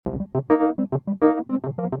Welcome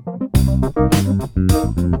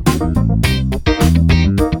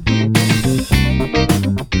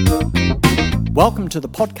to the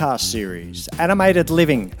podcast series, Animated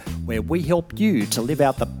Living, where we help you to live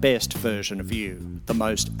out the best version of you, the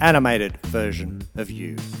most animated version of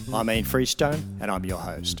you. I'm Ian Freestone, and I'm your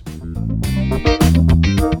host.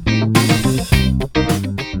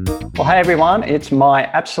 Well, hey everyone, it's my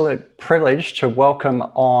absolute privilege to welcome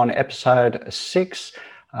on episode 6,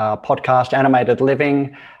 podcast Animated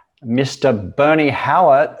Living, Mr. Bernie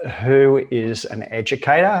Howat, who is an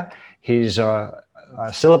educator. He's a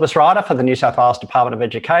syllabus writer for the New South Wales Department of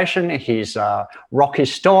Education. He's a rock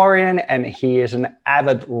historian, and he is an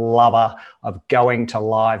avid lover of going to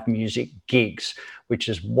live music gigs, which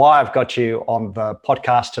is why I've got you on the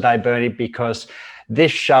podcast today, Bernie, because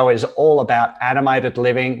this show is all about animated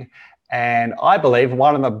living. And I believe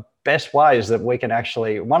one of the best ways that we can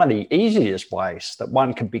actually, one of the easiest ways that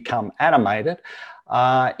one can become animated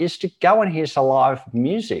is to go and hear some live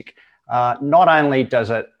music. Not only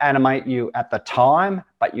does it animate you at the time,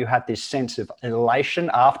 but you have this sense of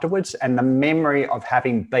elation afterwards, and the memory of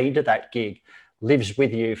having been to that gig lives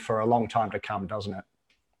with you for a long time to come, doesn't it?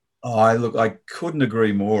 I couldn't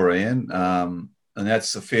agree more, Ian. And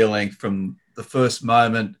that's the feeling from the first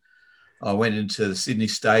moment I went into the Sydney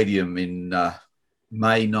Stadium in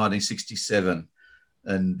May 1967,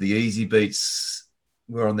 and the Easy Beats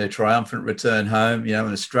were on their triumphant return home,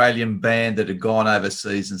 an Australian band that had gone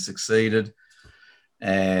overseas and succeeded.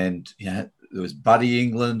 And, there was Buddy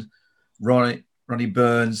England, Ronnie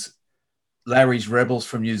Burns, Larry's Rebels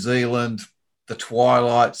from New Zealand, the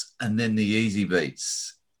Twilights, and then the Easy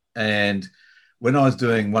Beats. And when I was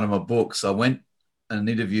doing one of my books, I went and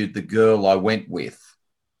interviewed the girl I went with.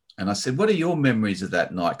 And I said, what are your memories of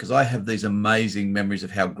that night? Because I have these amazing memories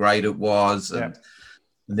of how great it was. And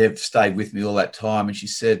they've stayed with me all that time. And she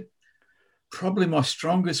said, probably my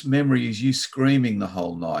strongest memory is you screaming the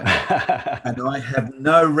whole night. And I have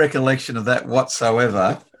no recollection of that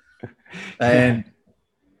whatsoever. And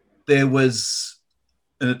there was,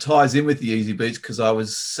 and it ties in with the Easy Beats, because I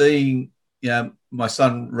was seeing, my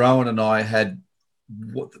son Rowan and I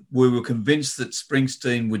we were convinced that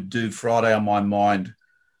Springsteen would do Friday on My Mind,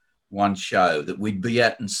 one show that we'd be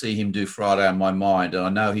at and see him do Friday on My Mind. And I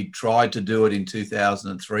know he tried to do it in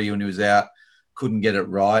 2003 when he was out, couldn't get it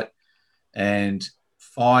right. And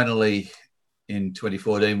finally in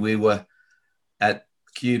 2014, we were at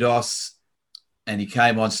Kudos and he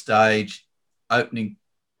came on stage. Opening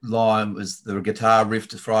line was the guitar riff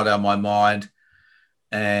to Friday on My Mind.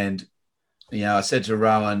 And, I said to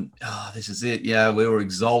Rowan, this is it. We were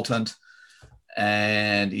exultant.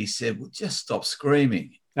 And he said, well, just stop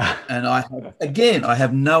screaming. And I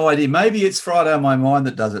have no idea. Maybe it's Friday on My Mind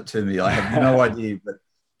that does it to me. I have no idea. But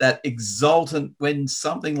that exultant, when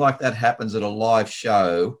something like that happens at a live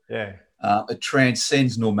show, it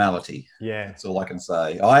transcends normality. Yeah, that's all I can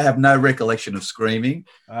say. I have no recollection of screaming.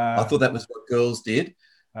 I thought that was what girls did,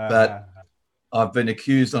 but I've been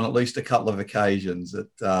accused on at least a couple of occasions at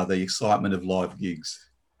the excitement of live gigs.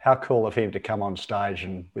 How cool of him to come on stage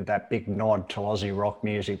and with that big nod to Aussie rock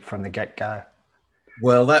music from the get-go.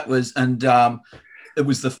 Well, that was, and it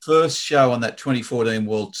was the first show on that 2014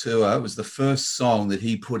 World Tour. It was the first song that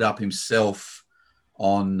he put up himself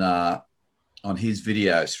on his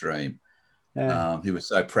video stream. Yeah. He was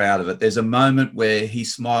so proud of it. There's a moment where he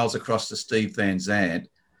smiles across to Steve Van Zandt,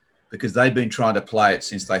 because they'd been trying to play it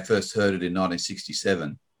since they first heard it in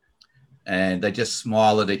 1967. And they just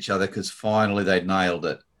smile at each other because finally they'd nailed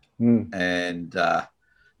it. And,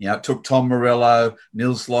 it took Tom Morello,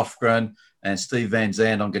 Nils Lofgren, and Steve Van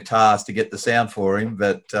Zandt on guitars to get the sound for him,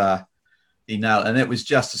 but he nailed it. And it was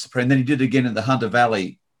just a surprise. And then he did it again in the Hunter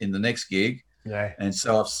Valley in the next gig. Yeah. And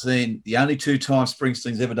so I've seen the only 2 times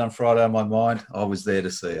Springsteen's ever done Friday on My Mind, I was there to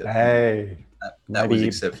see it. Hey. That was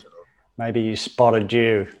exceptional. Maybe you spotted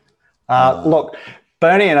you. Look,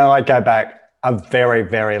 Bernie and I go back a very,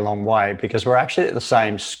 very long way because we're actually at the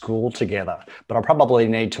same school together. But I probably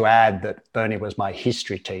need to add that Bernie was my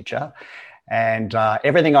history teacher. And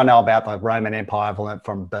everything I know about the Roman Empire I've learned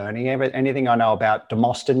from Bernie. Anything I know about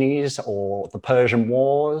Demosthenes or the Persian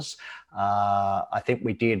Wars, I think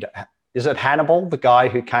we did. Is it Hannibal, the guy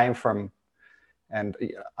who came from and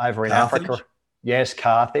over in Carthage? Africa? Yes,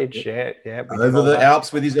 Carthage. Yeah. Over the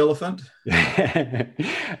Alps with his elephant.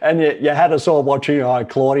 And you had us all watching I,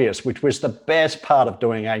 Claudius, which was the best part of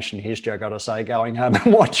doing ancient history, I got to say, going home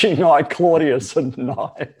and watching I, Claudius at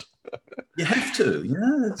night. You have to,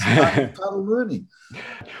 it's part of learning.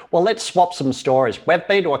 Well, let's swap some stories. We've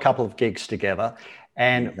been to a couple of gigs together,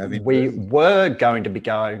 and we were going to be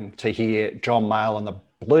going to hear John Mayall and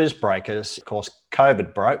the Blues Breakers. Of course,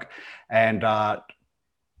 COVID broke, and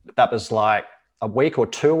that was like a week or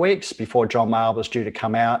 2 weeks before John Mayall was due to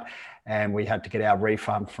come out, and we had to get our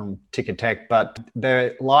refund from Ticketek. But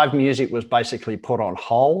the live music was basically put on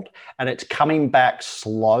hold, and it's coming back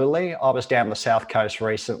slowly. I was down the South Coast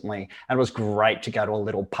recently, and it was great to go to a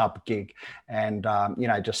little pub gig and,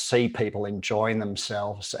 just see people enjoying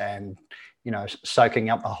themselves and, soaking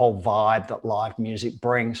up the whole vibe that live music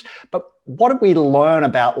brings. But what did we learn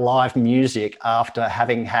about live music after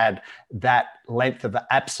having had that length of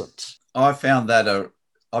absence? I found that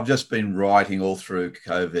I've just been writing all through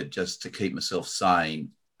COVID just to keep myself sane.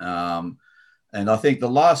 And I think the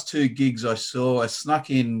last 2 gigs I saw, I snuck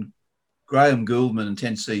in Graham Gouldman and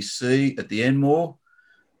 10cc at the Enmore,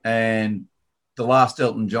 and the last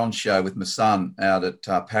Elton John show with my son out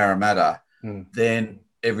at Parramatta. Then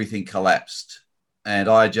everything collapsed. And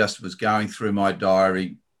I just was going through my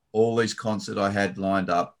diary, all these concerts I had lined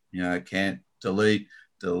up, can't delete.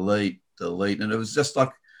 And it was just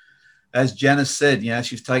like, as Janice said,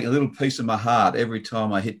 she's taking a little piece of my heart every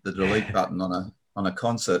time I hit the delete button on a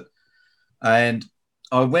concert. And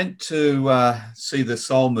I went to see the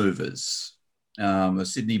Soul Movers, a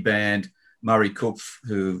Sydney band, Murray Cook,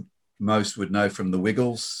 who most would know from the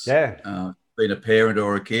Wiggles. Yeah. Been a parent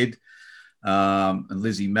or a kid. And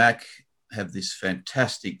Lizzie Mack have this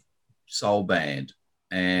fantastic soul band.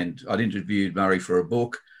 And I'd interviewed Murray for a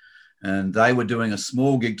book, and they were doing a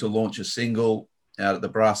small gig to launch a single out at the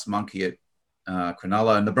Brass Monkey at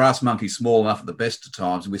Cronulla. And the Brass Monkey's small enough at the best of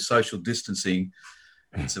times, and with social distancing,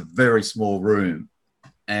 it's a very small room.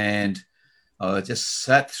 And I just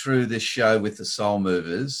sat through this show with the Soul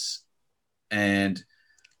Movers, and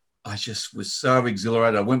I just was so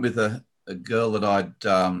exhilarated. I went with a girl that I'd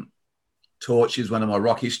taught. She was one of my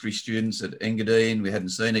rock history students at Engadine. We hadn't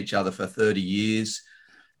seen each other for 30 years.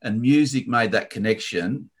 And music made that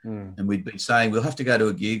connection. And we'd been saying, we'll have to go to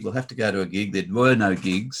a gig. There were no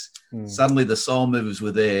gigs. Suddenly the Soul Movers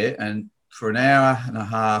were there. And for an hour and a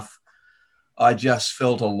half, I just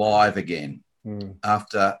felt alive again. I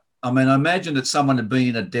imagine that someone had been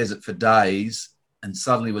in a desert for days and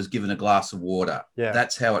suddenly was given a glass of water. Yeah.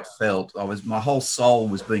 That's how it felt. My whole soul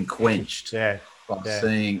was being quenched by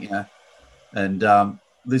seeing, and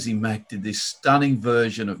Lizzie Mack did this stunning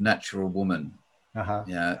version of Natural Woman.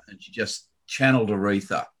 And she just channeled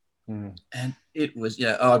Aretha. And it was,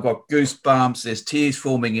 I got goosebumps. There's tears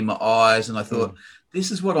forming in my eyes. And I thought,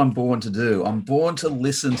 this is what I'm born to do. I'm born to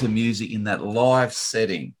listen to music in that live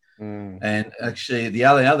setting. And actually, the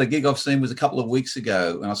other gig I've seen was a couple of weeks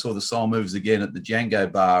ago, and I saw the Soul Movers again at the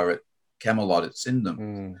Django Bar at Camelot at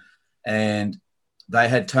Sydenham. And they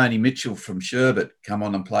had Tony Mitchell from Sherbet come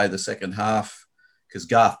on and play the second half, because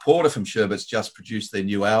Garth Porter from Sherbet's just produced their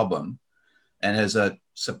new album. And as a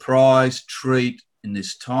surprise treat in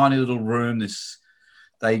this tiny little room,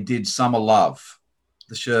 they did Summer Love,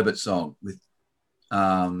 the Sherbet song, with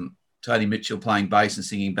Tony Mitchell playing bass and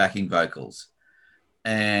singing backing vocals.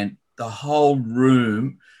 And the whole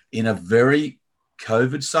room, in a very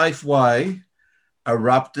COVID-safe way,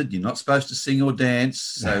 erupted. You're not supposed to sing or dance.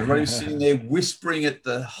 So everybody was sitting there whispering at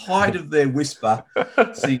the height of their whisper,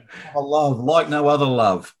 singing Summer Love, like no other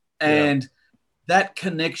love. And that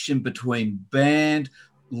connection between band,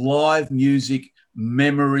 live music,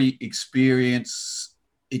 memory, experience,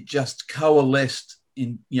 it just coalesced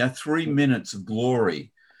in 3 minutes of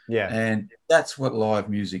glory. And that's what live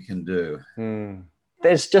music can do.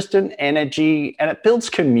 There's just an energy, and it builds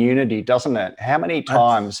community, doesn't it? How many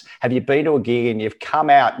times have you been to a gig and you've come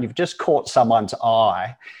out and you've just caught someone's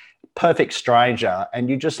eye, perfect stranger, and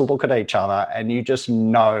you just look at each other and you just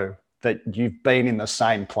know that you've been in the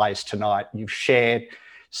same place tonight. You've shared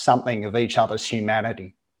something of each other's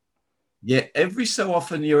humanity. Yeah, every so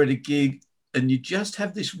often you're at a gig and you just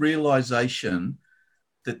have this realization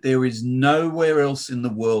that there is nowhere else in the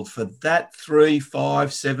world for that 3,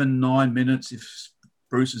 5, 7, 9 minutes, if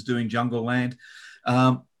Bruce is doing Jungle Land,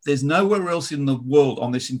 there's nowhere else in the world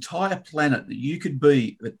on this entire planet that you could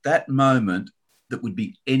be at that moment that would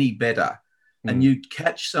be any better. And you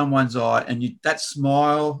catch someone's eye, and that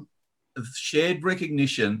smile of shared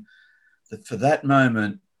recognition that for that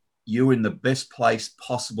moment, you're in the best place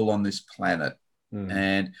possible on this planet.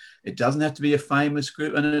 And it doesn't have to be a famous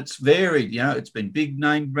group, and it's varied. It's been big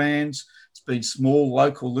name bands, it's been small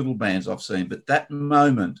local little bands I've seen, but that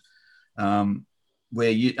moment where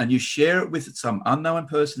you share it with some unknown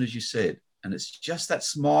person, as you said, and it's just that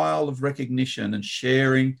smile of recognition and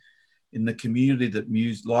sharing in the community that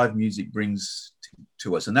live music brings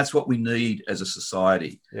to us. And that's what we need as a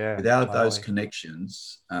society. Without those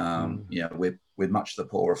connections, we're much the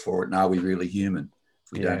poorer for it. And are we really human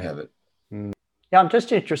if we don't have it? Yeah, I'm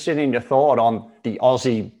just interested in your thought on the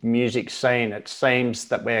Aussie music scene. It seems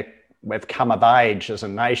that we've come of age as a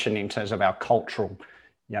nation in terms of our cultural,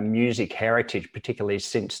 music heritage, particularly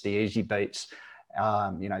since the Easy Beats,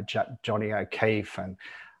 Johnny O'Keefe and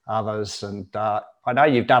others. And I know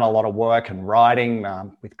you've done a lot of work and writing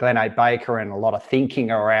with Glenn A. Baker and a lot of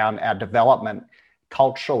thinking around our development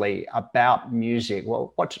culturally about music.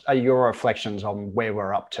 Well, what are your reflections on where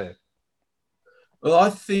we're up to? Well, I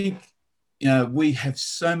think, we have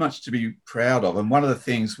so much to be proud of. And one of the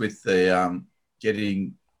things with the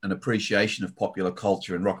getting an appreciation of popular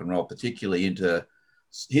culture and rock and roll, particularly into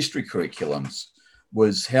history curriculums,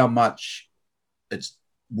 was how much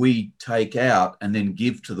we take out and then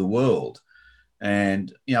give to the world.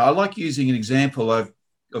 And, I like using an example. I've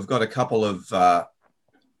got a couple of,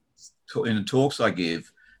 in the talks I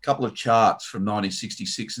give, a couple of charts from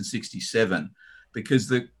 1966 and 67, because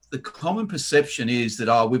the common perception is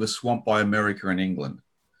that, we were swamped by America and England.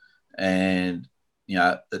 And,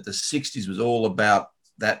 that the 60s was all about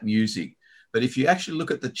that music. But if you actually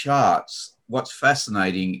look at the charts, what's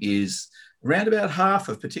fascinating is around about half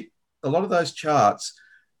of a lot of those charts,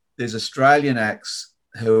 there's Australian acts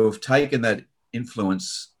who have taken that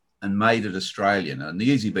influence and made it Australian. And the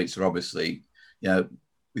Easy Beats are obviously,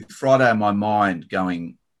 with Friday on My Mind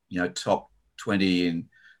going, top 20 in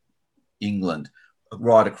England,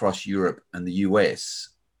 right across Europe and the US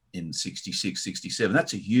in 66, 67.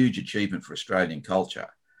 That's a huge achievement for Australian culture.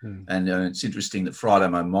 And it's interesting that Friday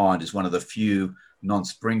on My Mind is one of the few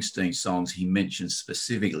non-Springsteen songs he mentions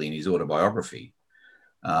specifically in his autobiography.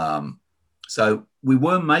 So we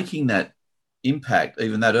weren't making that impact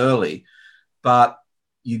even that early, but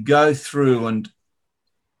you go through and,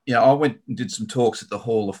 I went and did some talks at the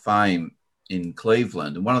Hall of Fame in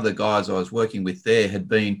Cleveland. And one of the guys I was working with there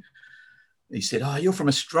he said, "Oh, you're from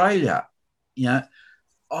Australia."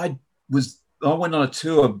 I went on a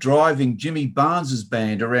tour of driving Jimmy Barnes's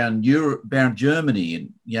band around Europe, around Germany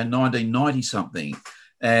in 1990 something.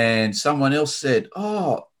 And someone else said,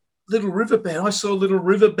 "Oh, Little River Band. I saw Little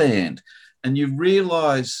River Band." And you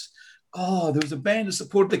realise, there was a band that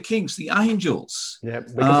supported the Kinks, the Angels. Yeah,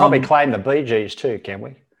 we can probably claim the Bee Gees too, can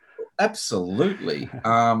we? Absolutely.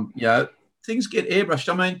 Things get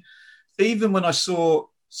airbrushed. I mean, even when I saw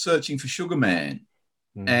Searching for Sugar Man,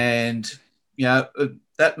 and,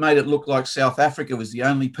 that made it look like South Africa was the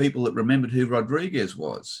only people that remembered who Rodriguez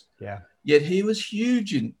was. Yeah. Yet he was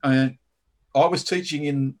huge. I was teaching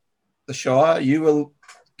in the Shire. You were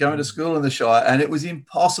going to school in the Shire, and it was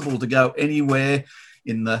impossible to go anywhere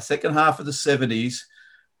in the second half of the 70s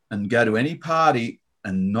and go to any party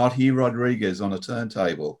and not hear Rodriguez on a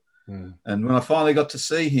turntable. And when I finally got to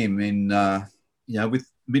see him with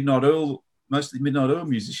Midnight Oil, mostly Midnight Oil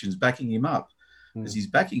musicians backing him up as his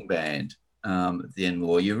backing band at the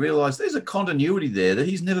Enmore, you realise there's a continuity there that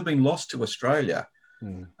he's never been lost to Australia.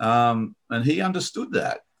 And he understood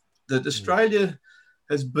that Australia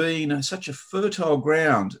has been such a fertile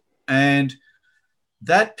ground. And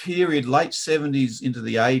that period, late 70s into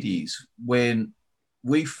the 80s, when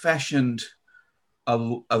we fashioned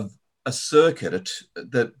a circuit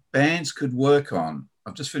that bands could work on.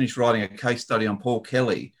 I've just finished writing a case study on Paul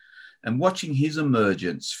Kelly and watching his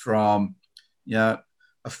emergence from,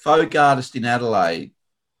 a folk artist in Adelaide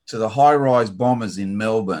to the High Rise Bombers in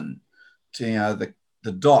Melbourne to,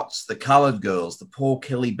 the Dots, the Coloured Girls, the Paul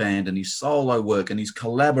Kelly Band and his solo work and his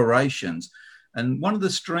collaborations. And one of the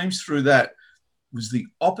streams through that was the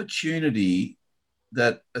opportunity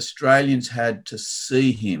that Australians had to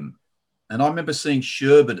see him. And I remember seeing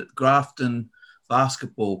Sherbet at Grafton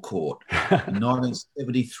Basketball Court in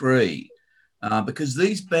 1973 because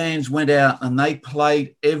these bands went out and they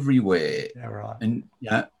played everywhere. Yeah, right. And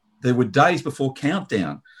there were days before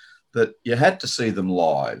Countdown that you had to see them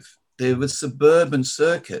live. There were suburban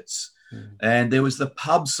circuits and there was the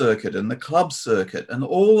pub circuit and the club circuit, and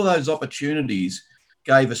all of those opportunities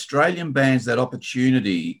gave Australian bands that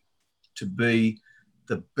opportunity to be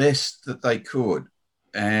the best that they could.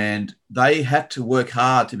 And they had to work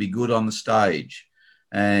hard to be good on the stage.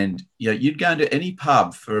 And you'd go into any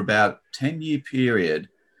pub for about a 10-year period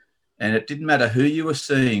and it didn't matter who you were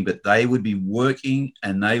seeing, but they would be working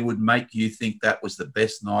and they would make you think that was the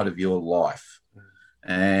best night of your life.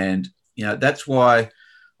 And, that's why,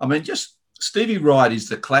 just Stevie Wright is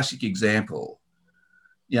the classic example.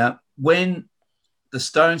 When the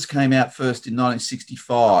Stones came out first in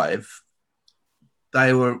 1965,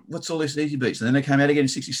 they were, what's all this Easy Beats? And then they came out again in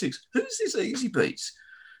 66. Who's this Easy Beats?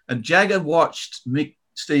 And Jagger watched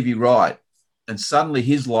Stevie Wright and suddenly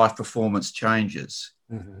his life performance changes.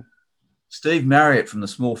 Mm-hmm. Steve Marriott from the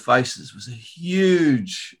Small Faces was a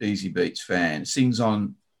huge Easy Beats fan, sings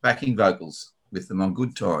on backing vocals with them on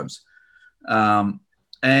Good Times. And,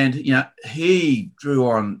 he drew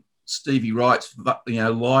on Stevie Wright's,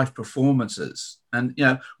 live performances. And,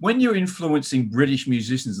 when you're influencing British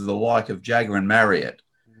musicians of the like of Jagger and Marriott,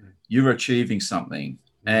 you're achieving something.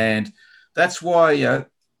 And that's why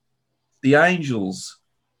the Angels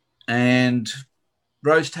and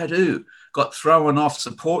Rose Tattoo got thrown off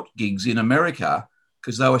support gigs in America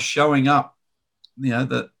because they were showing up,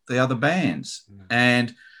 the other bands.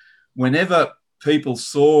 And whenever people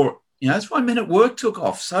saw, that's why Men at Work took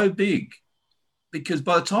off so big, because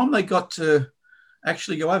by the time they got to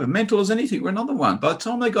actually go over, Mental as Anything were another one. By the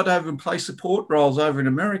time they got over and play support roles over in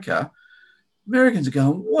America, Americans are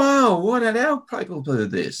going, wow, why don't our people do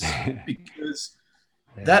this? Because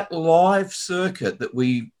that live circuit that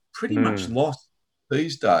we pretty much lost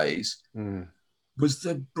these days was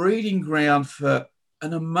the breeding ground for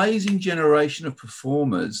an amazing generation of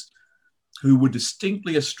performers who were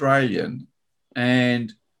distinctly Australian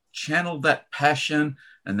and channeled that passion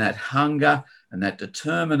and that hunger and that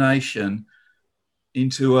determination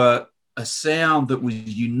into a sound that was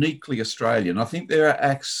uniquely Australian. I think there are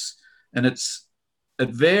acts, and it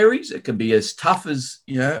varies. It can be as tough as,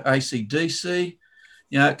 AC/DC.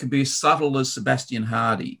 It can be as subtle as Sebastian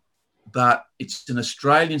Hardy. But it's an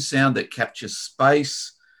Australian sound that captures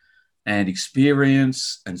space and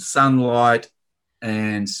experience and sunlight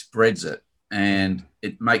and spreads it. And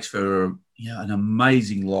it makes for an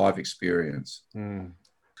amazing live experience.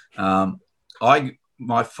 I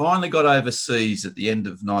finally got overseas at the end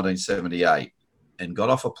of 1978 and got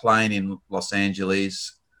off a plane in Los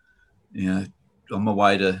Angeles. I was on my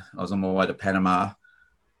way to Panama,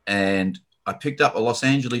 and I picked up a Los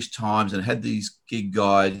Angeles Times and had these gig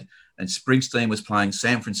guide, and Springsteen was playing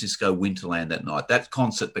San Francisco Winterland that night. That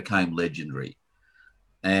concert became legendary.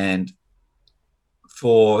 And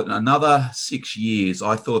for another 6 years,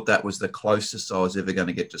 I thought that was the closest I was ever going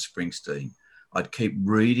to get to Springsteen. I'd keep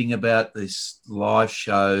reading about these live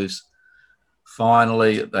shows.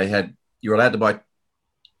 Finally, you were allowed to buy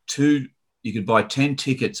you could buy 10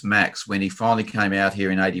 tickets max when he finally came out here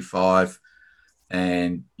in 85,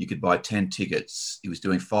 and you could buy 10 tickets. He was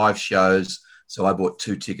doing 5 shows, so I bought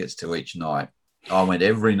 2 tickets to each night. I went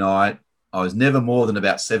every night. I was never more than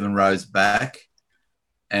about 7 rows back.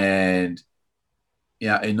 And,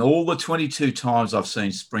 in all the 22 times I've seen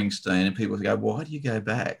Springsteen, and people go, why do you go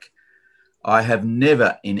back? I have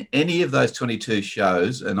never, in any of those 22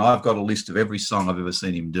 shows, and I've got a list of every song I've ever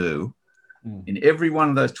seen him do, in every one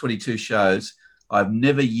of those 22 shows, I've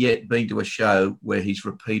never yet been to a show where he's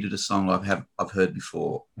repeated a song I've heard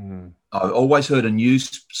before. I've always heard a new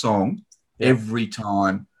song every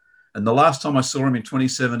time. And the last time I saw him in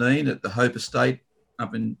 2017 at the Hope Estate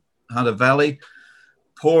up in Hunter Valley,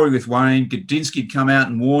 pouring with Wayne, Gudinski had come out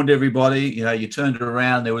and warned everybody. You turned it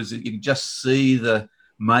around, you could just see the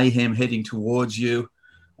mayhem heading towards you.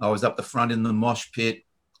 I was up the front in the mosh pit,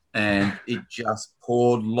 and it just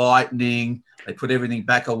poured lightning. They put everything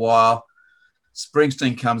back a while.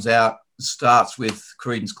 Springsteen comes out, starts with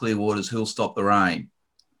Creedence Clearwater's Who'll Stop the Rain.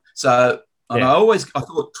 So and I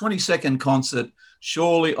thought 20-second concert,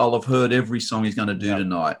 surely I'll have heard every song he's going to do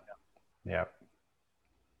tonight.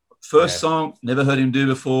 First song, never heard him do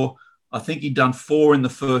before. I think he'd done 4 in the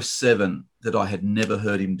first 7 that I had never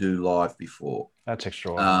heard him do live before. That's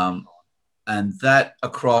extraordinary. And that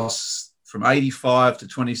across from 85 to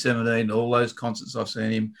 2017, all those concerts I've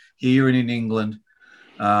seen him here and in England,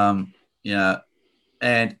 and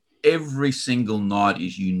every single night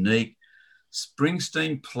is unique.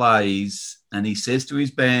 Springsteen plays and he says to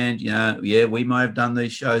his band, we may have done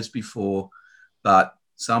these shows before, but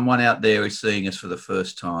someone out there is seeing us for the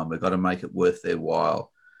first time. We've got to make it worth their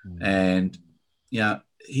while. And,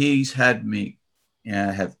 he's had me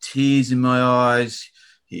have tears in my eyes.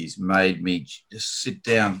 He's made me just sit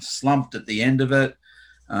down slumped at the end of it.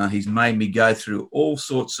 He's made me go through all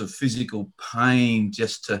sorts of physical pain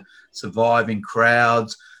just to survive in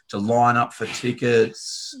crowds, to line up for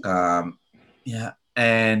tickets.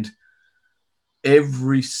 And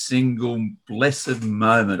every single blessed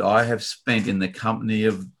moment I have spent in the company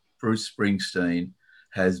of Bruce Springsteen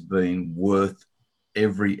has been worth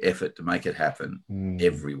every effort to make it happen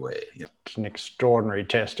everywhere. It's an extraordinary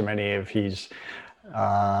testimony of his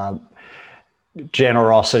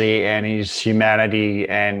generosity and his humanity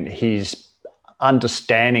and his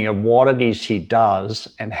understanding of what it is he does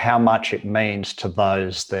and how much it means to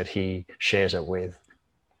those that he shares it with.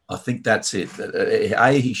 I think that's it.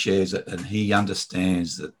 He shares it and he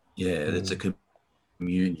understands that, it's a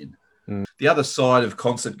communion. The other side of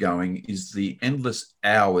concert going is the endless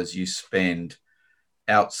hours you spend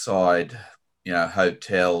outside,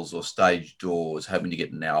 hotels or stage doors hoping to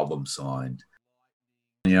get an album signed.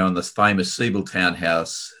 on the famous Siebel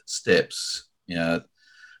Townhouse steps, I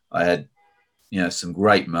had, some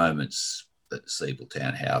great moments at Siebel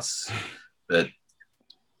Townhouse. But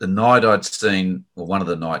the night I'd seen, or one of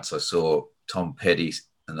the nights I saw Tom Petty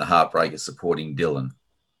and the Heartbreakers supporting Dylan.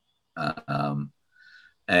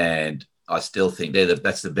 And I still think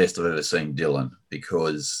that's the best I've ever seen Dylan,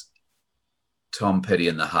 because Tom Petty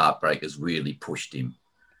and the Heartbreakers really pushed him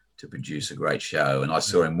to produce a great show. And I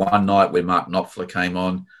saw him one night where Mark Knopfler came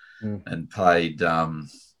on and played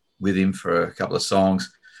with him for a couple of songs.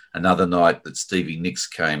 Another night that Stevie Nicks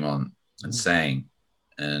came on and sang,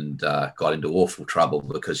 and got into awful trouble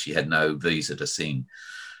because she had no visa to sing.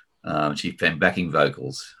 She found backing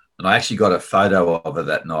vocals. And I actually got a photo of her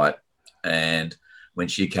that night. And when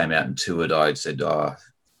she came out and toured, I said, I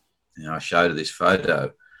showed her this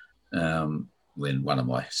photo when one of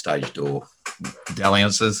my stage door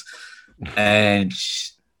dalliances. And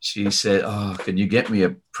she said, can you get me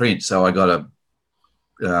a print? So I got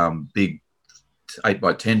a big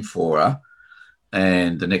 8x10 for her.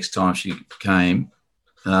 And the next time she came,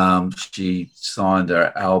 she signed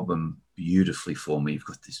her album beautifully for me. You've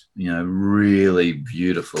got this, really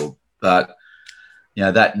beautiful. But,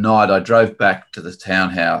 that night I drove back to the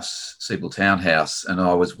townhouse, Siebel Townhouse, and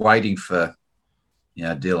I was waiting for,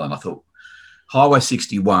 Dylan. I thought Highway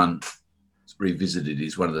 61 Revisited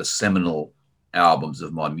is one of the seminal albums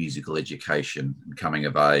of my musical education and coming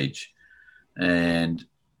of age. And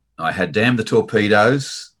I had Damn the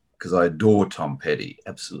Torpedoes, because I adore Tom Petty,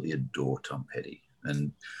 absolutely adore Tom Petty.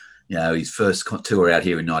 And, his first tour out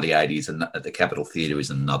here in 1980 at the Capitol Theatre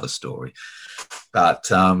is another story. But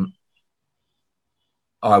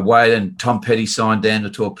I waited, and Tom Petty signed Damn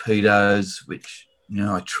the Torpedoes, which,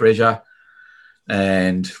 I treasure.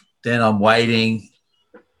 And then I'm waiting,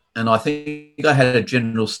 and I think I had a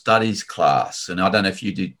general studies class. And I don't know if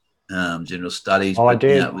you did general studies. Oh, I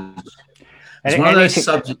did. It was one of those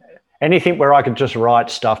subjects. Anything where I could just write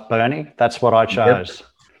stuff, Bernie, that's what I chose. Yep.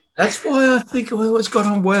 That's why I think I always got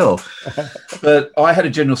on well. But I had a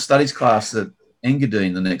general studies class at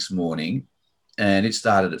Engadine the next morning, and it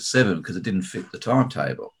started at 7 because it didn't fit the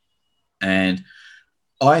timetable. And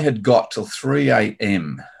I had got till 3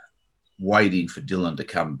 a.m. waiting for Dylan to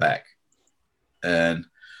come back. And,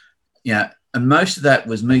 and most of that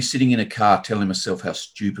was me sitting in a car telling myself how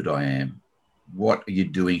stupid I am. What are you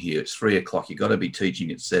doing here? It's 3 o'clock. You've got to be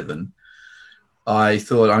teaching at 7. I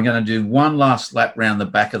thought I'm going to do one last lap round the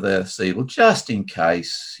back of the Siebel just in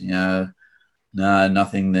case, no,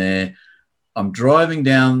 nothing there. I'm driving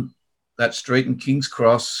down that street in King's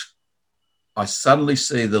Cross. I suddenly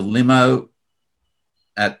see the limo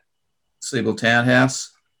at Siebel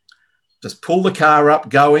Townhouse. Just pull the car up,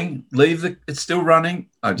 going, it's still running.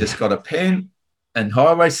 I've just got a pen and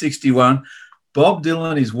Highway 61. Bob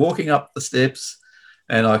Dylan is walking up the steps,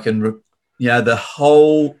 and I can, the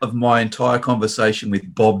whole of my entire conversation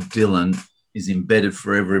with Bob Dylan is embedded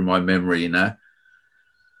forever in my memory,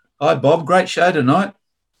 Hi, Bob, great show tonight.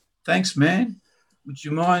 Thanks, man. Would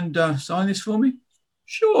you mind signing this for me?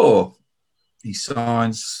 Sure. He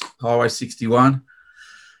signs Highway 61.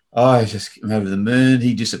 I just came over the moon.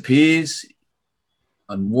 He disappears.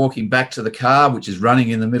 I'm walking back to the car, which is running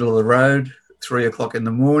in the middle of the road, 3 o'clock in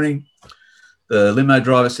the morning. The limo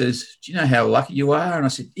driver says, do you know how lucky you are? And I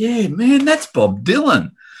said, yeah, man, that's Bob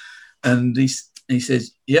Dylan. And he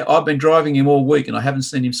says, yeah, I've been driving him all week and I haven't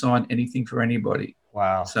seen him sign anything for anybody.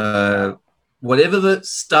 Wow. So whatever the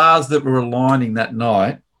stars that were aligning that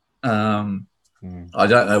night, I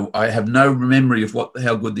don't know. I have no memory of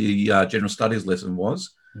how good the general studies lesson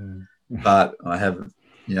was, but I have,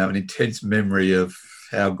 an intense memory of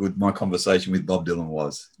how good my conversation with Bob Dylan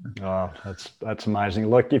was. Oh, that's amazing.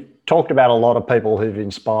 Look, you've talked about a lot of people who've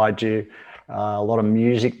inspired you, a lot of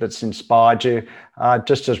music that's inspired you.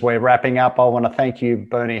 Just as we're wrapping up, I want to thank you,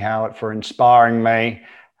 Bernie Howat, for inspiring me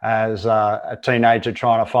as a teenager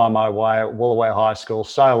trying to find my way at Woolooware High School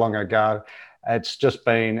so long ago. It's just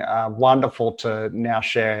been wonderful to now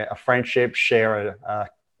share a friendship, share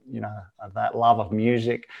that love of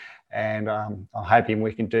music, and I'm hoping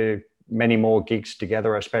we can do many more gigs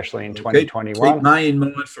together, especially in 2021. Keep May in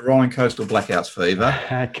mind for Rolling Coastal Blackouts Fever.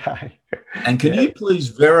 Okay. And can you please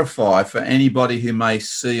verify for anybody who may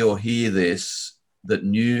see or hear this that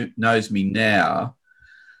knows me now,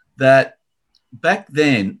 that back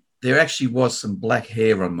then there actually was some black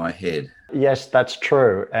hair on my head. Yes, that's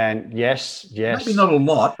true. And yes. Maybe not a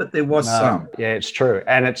lot, but there was some. Yeah, it's true.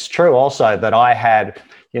 And it's true also that I had,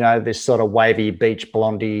 this sort of wavy beach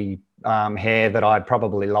blondie hair that I'd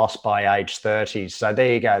probably lost by age 30. So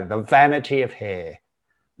there you go, the vanity of hair.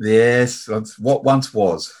 Yes, that's what once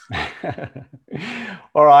was.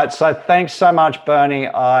 All right. So thanks so much, Bernie.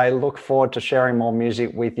 I look forward to sharing more music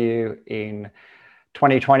with you in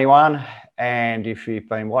 2021. And if you've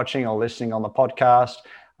been watching or listening on the podcast,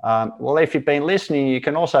 if you've been listening, you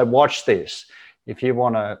can also watch this. If you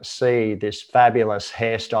want to see this fabulous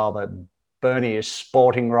hairstyle that Bernie is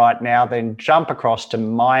sporting right now, then jump across to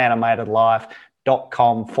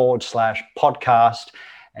myanimatedlife.com/podcast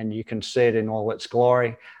and you can see it in all its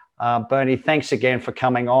glory. Bernie, thanks again for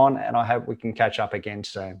coming on, and I hope we can catch up again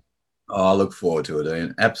soon. I look forward to it,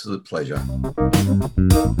 Ian. Absolute pleasure.